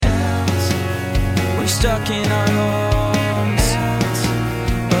stuck in our homes,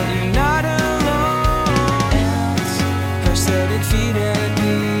 but you're not alone. Prosthetic feet at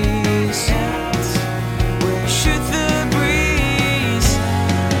ease, where you shoot the breeze.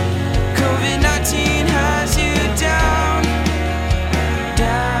 COVID-19 has you down,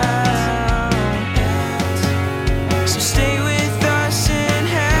 down. So stay with us and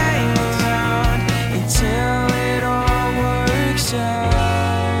hang around until it all works out.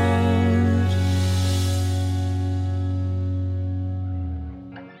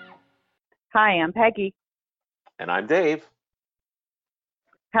 Hi, I'm Peggy. And I'm Dave.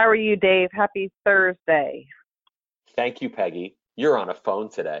 How are you, Dave? Happy Thursday. Thank you, Peggy. You're on a phone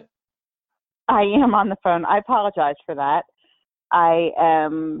today. I am on the phone. I apologize for that. I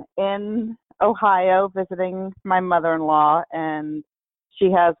am in Ohio visiting my mother-in-law, and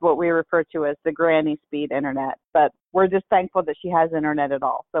she has what we refer to as the granny speed internet. But we're just thankful that she has internet at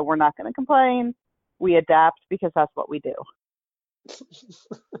all. So we're not going to complain. We adapt because that's what we do.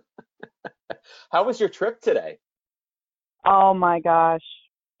 How was your trip today? Oh my gosh.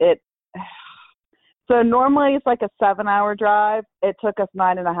 So normally it's like a 7-hour drive. It took us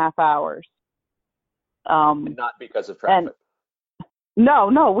 9.5 hours. And not because of traffic.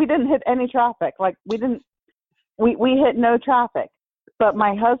 No, we didn't hit any traffic. Like we hit no traffic. But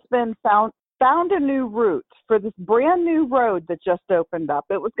my husband found a new route for this brand new road that just opened up.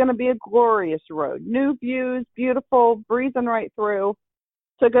 It was going to be a glorious road. New views, beautiful, breezing right through.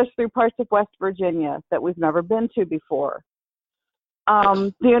 Took us through parts of West Virginia that we've never been to before.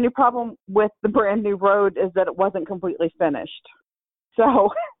 The only problem with the brand new road is that it wasn't completely finished.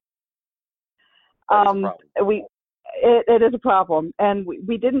 So it is a problem. And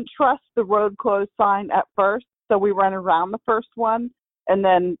we didn't trust the road closed sign at first, so we ran around the first one, and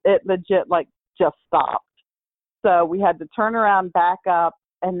then it legit just stopped. So we had to turn around, back up,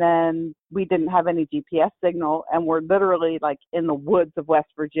 and then we didn't have any GPS signal, and we're literally in the woods of West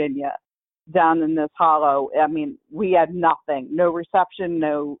Virginia, down in this hollow. I mean, we had nothing, no reception,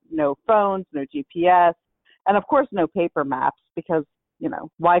 no phones, no GPS, and of course no paper maps because,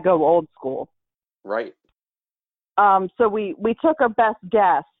 why go old school? Right. So we took our best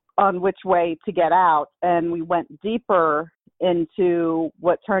guess on which way to get out, and we went deeper into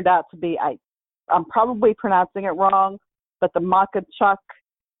what turned out to be, I'm probably pronouncing it wrong, but the Maquachuk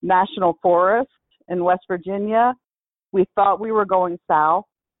National Forest in West Virginia. We thought we were going south,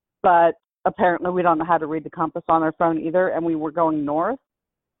 but apparently we don't know how to read the compass on our phone either, and we were going north.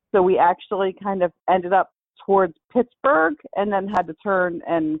 So we actually kind of ended up towards Pittsburgh and then had to turn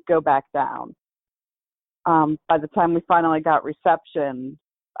and go back down. By the time we finally got reception,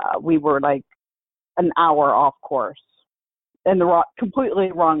 we were an hour off course in the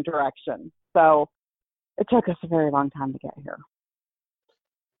completely wrong direction. So it took us a very long time to get here.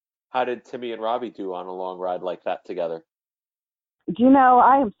 How did Timmy and Robbie do on a long ride like that together? Do you know,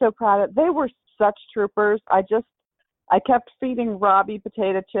 I am so proud of them. They were such troopers. I kept feeding Robbie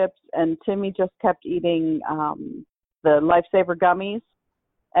potato chips, and Timmy just kept eating the Lifesaver gummies.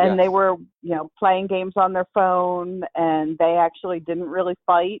 And Yes. They were, playing games on their phone, and they actually didn't really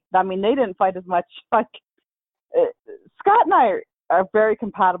fight. I mean, they didn't fight as much. Scott and I are very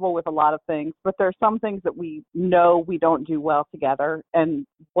compatible with a lot of things, but there are some things that we know we don't do well together, and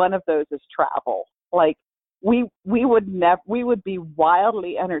one of those is travel. We would be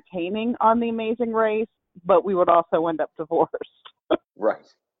wildly entertaining on The Amazing Race, but we would also end up divorced.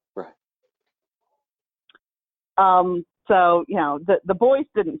 Right. So, the boys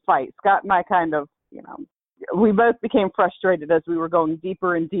didn't fight. Scott and I kind of, we both became frustrated as we were going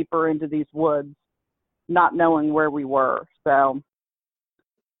deeper and deeper into these woods, not knowing where we were. So,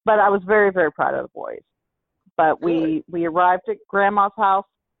 but I was very, very proud of the boys. But we arrived at Grandma's house,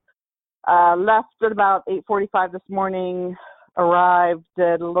 left at about 8:45 this morning, arrived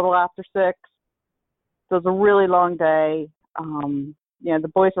at a little after 6. So it was a really long day.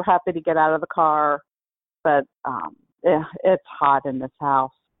 The boys were happy to get out of the car, but it's hot in this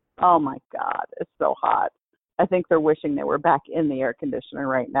house. Oh my God, it's so hot. I think they're wishing they were back in the air conditioner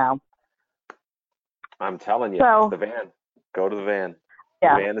right now. I'm telling you, So, the van. Go to the van.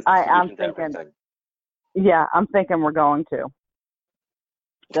 Yeah, The van is the solution to everything. Yeah, I'm thinking we're going to.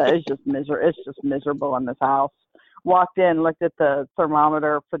 It's just miserable in this house. Walked in, looked at the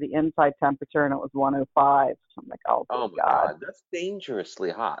thermometer for the inside temperature, and it was 105. So I'm like, oh Oh my God. God, that's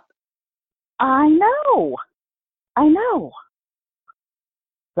dangerously hot. I know.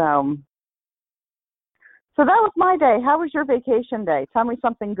 So that was my day. How was your vacation day? Tell me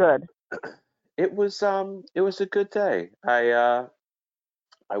something good. It was a good day. I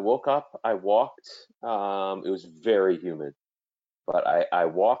woke up, I walked. It was very humid, but I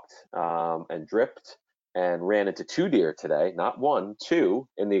walked and dripped, and ran into two deer today, not one, two,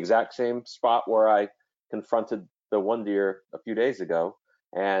 in the exact same spot where I confronted the one deer a few days ago.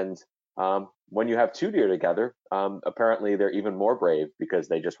 And when you have two deer together, apparently they're even more brave because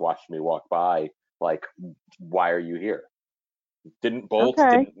they just watched me walk by. Like, why are you here? Didn't bolt,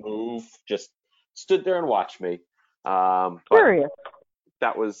 Okay. didn't move, just stood there and watched me. But Curious.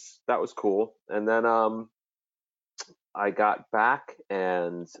 that was cool. And then I got back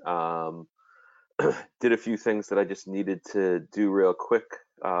and did a few things that I just needed to do real quick.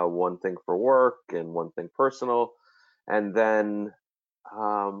 One thing for work and one thing personal. And then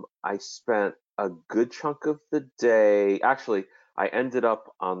I spent a good chunk of the day. Actually, I ended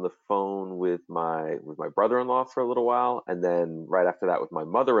up on the phone with my brother-in-law for a little while, and then right after that with my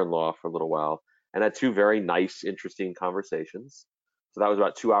mother-in-law for a little while, and had two very nice, interesting conversations. So that was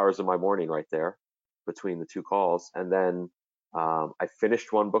about 2 hours of my morning right there between the two calls. And then I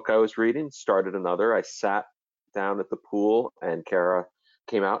finished one book I was reading, started another. I sat down at the pool, and Kara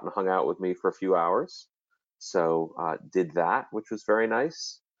came out and hung out with me for a few hours. So did that, which was very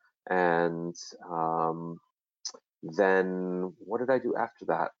nice. And then what did I do after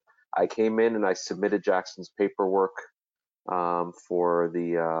that? I came in and I submitted Jackson's paperwork for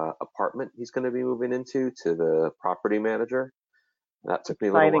the apartment he's going to be moving into to the property manager. That took me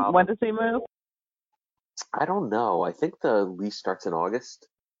a little Exciting. while. When does he move? I don't know. I think the lease starts in August,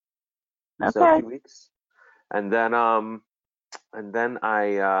 so a Okay. few weeks. And then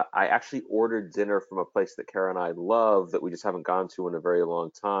I actually ordered dinner from a place that Kara and I love that we just haven't gone to in a very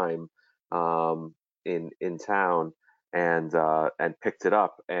long time in town, and picked it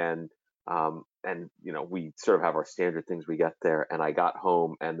up, and we sort of have our standard things we get there. And I got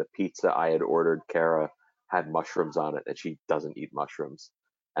home and the pizza I had ordered Kara had mushrooms on it, and she doesn't eat mushrooms,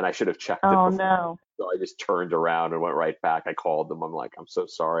 and I should have checked it Oh before. no. So I just turned around and went right back. I called them. I'm like, I'm so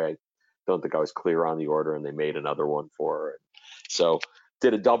sorry. I don't think I was clear on the order, and they made another one for her. So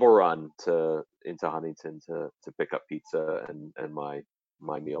did a double run into Huntington to pick up pizza and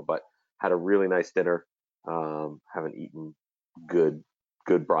my meal, but had a really nice dinner. Haven't eaten good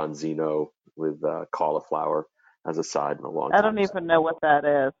bronzino with cauliflower as a side in a long I time. don't even know what that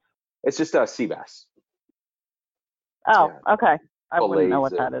is. It's just a sea bass. Oh, Yeah, okay. I wouldn't know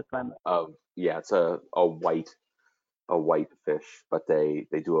fillets what that is then. of yeah, it's a white fish, but they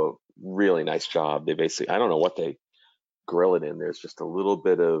do a really nice job. They basically, I don't know what they grill it in. There's just a little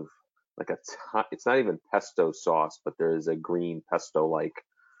bit of like it's not even pesto sauce, but there is a green pesto like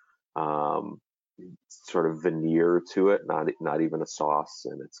um, sort of veneer to it, not even a sauce,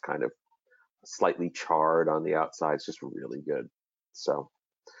 and it's kind of slightly charred on the outside. It's just really good. So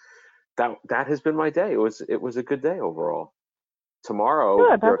that has been my day. It was a good day overall. Tomorrow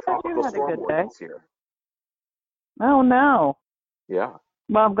Good. there I'm are glad you tropical had a storm good day. warnings here. Oh no. Yeah.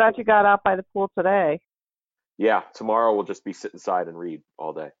 Well, I'm glad you got out by the pool today. Yeah, tomorrow we'll just be sit inside and read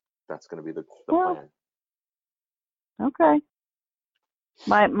all day. That's going to be the Well, plan. okay.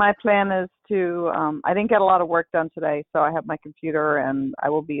 My plan is to I didn't get a lot of work done today, so I have my computer and I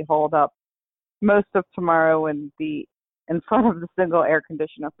will be holed up most of tomorrow and be in front of the single air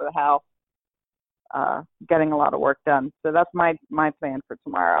conditioner for the house, getting a lot of work done. So that's my plan for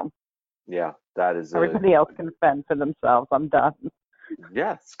tomorrow. Yeah, that is Everybody else can fend for themselves. I'm done.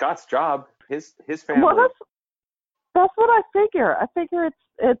 yeah, Scott's job. His Well, family. that's what I figure. I figure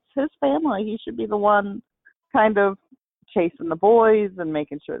it's his family. He should be the one kind of chasing the boys and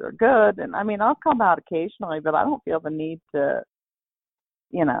making sure they're good. And I mean, I'll come out occasionally, but I don't feel the need to,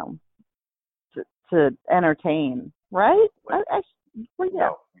 you know, to entertain, right? Well, yeah,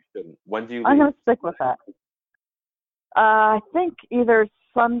 No, you shouldn't. When do you I'm leave? going to stick with that. I think either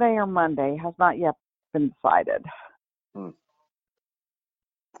Sunday or Monday has not yet been decided. Hmm.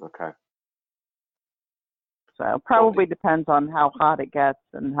 Okay. So probably depends on how hot it gets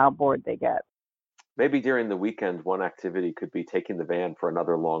and how bored they get. Maybe during the weekend, one activity could be taking the van for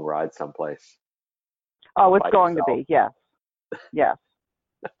another long ride someplace. Oh, it's By going to yourself. be, yes. Yes.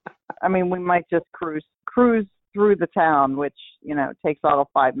 I mean, we might just cruise through the town, which, takes all of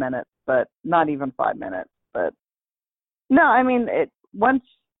 5 minutes, but not even 5 minutes. But no, I mean,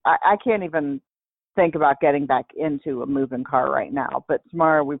 I can't even think about getting back into a moving car right now, but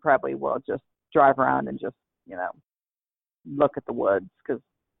tomorrow we probably will just drive around and just, look at the woods because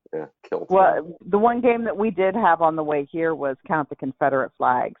Kill time. well, the one game that we did have on the way here was count the Confederate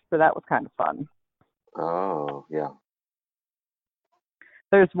flags, so that was kind of fun. Oh, yeah.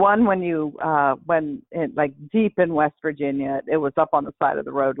 There's one like deep in West Virginia, it was up on the side of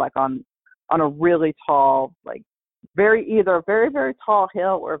the road, like on a really tall, like either a very, very tall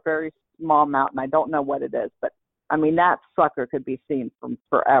hill or a very small mountain. I don't know what it is, but I mean, that sucker could be seen from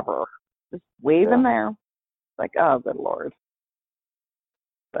forever. just waving Yeah. there. It's like, oh, good Lord.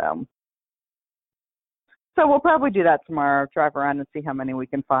 So we'll probably do that tomorrow, drive around and see how many we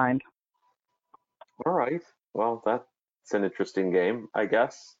can find. All right. Well, that's an interesting game, I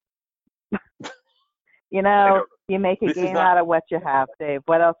guess. You know, don't- you make a this is game not- out of what you have, Dave.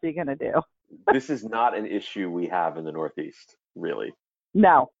 What else are you going to do? This is not an issue we have in the Northeast, really.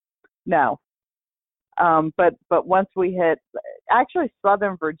 No. But once we hit, actually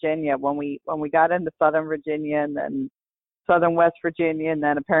Southern Virginia, when we got into Southern Virginia and then Southern West Virginia and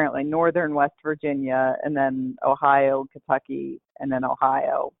then apparently Northern West Virginia and then Ohio, Kentucky, and then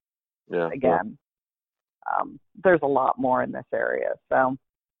Ohio Yeah. again. There's a lot more in this area. So,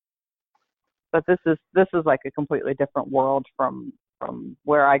 but this is like a completely different world from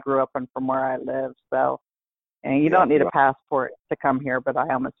where I grew up and from where I live. So, and you don't need a passport to come here, but I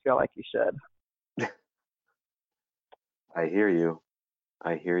almost feel like you should. I hear you.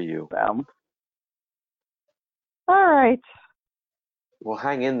 So, all right. Well,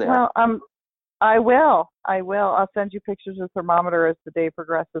 hang in there. Well, I will. I'll send you pictures of the thermometer as the day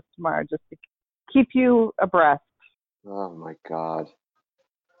progresses tomorrow, just to keep you abreast. Oh my God.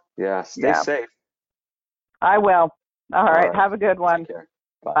 Yeah. Stay safe. I will. All right. right. Have a good one. Take care.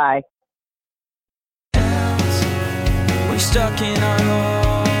 Bye. Bye. We're stuck in our home.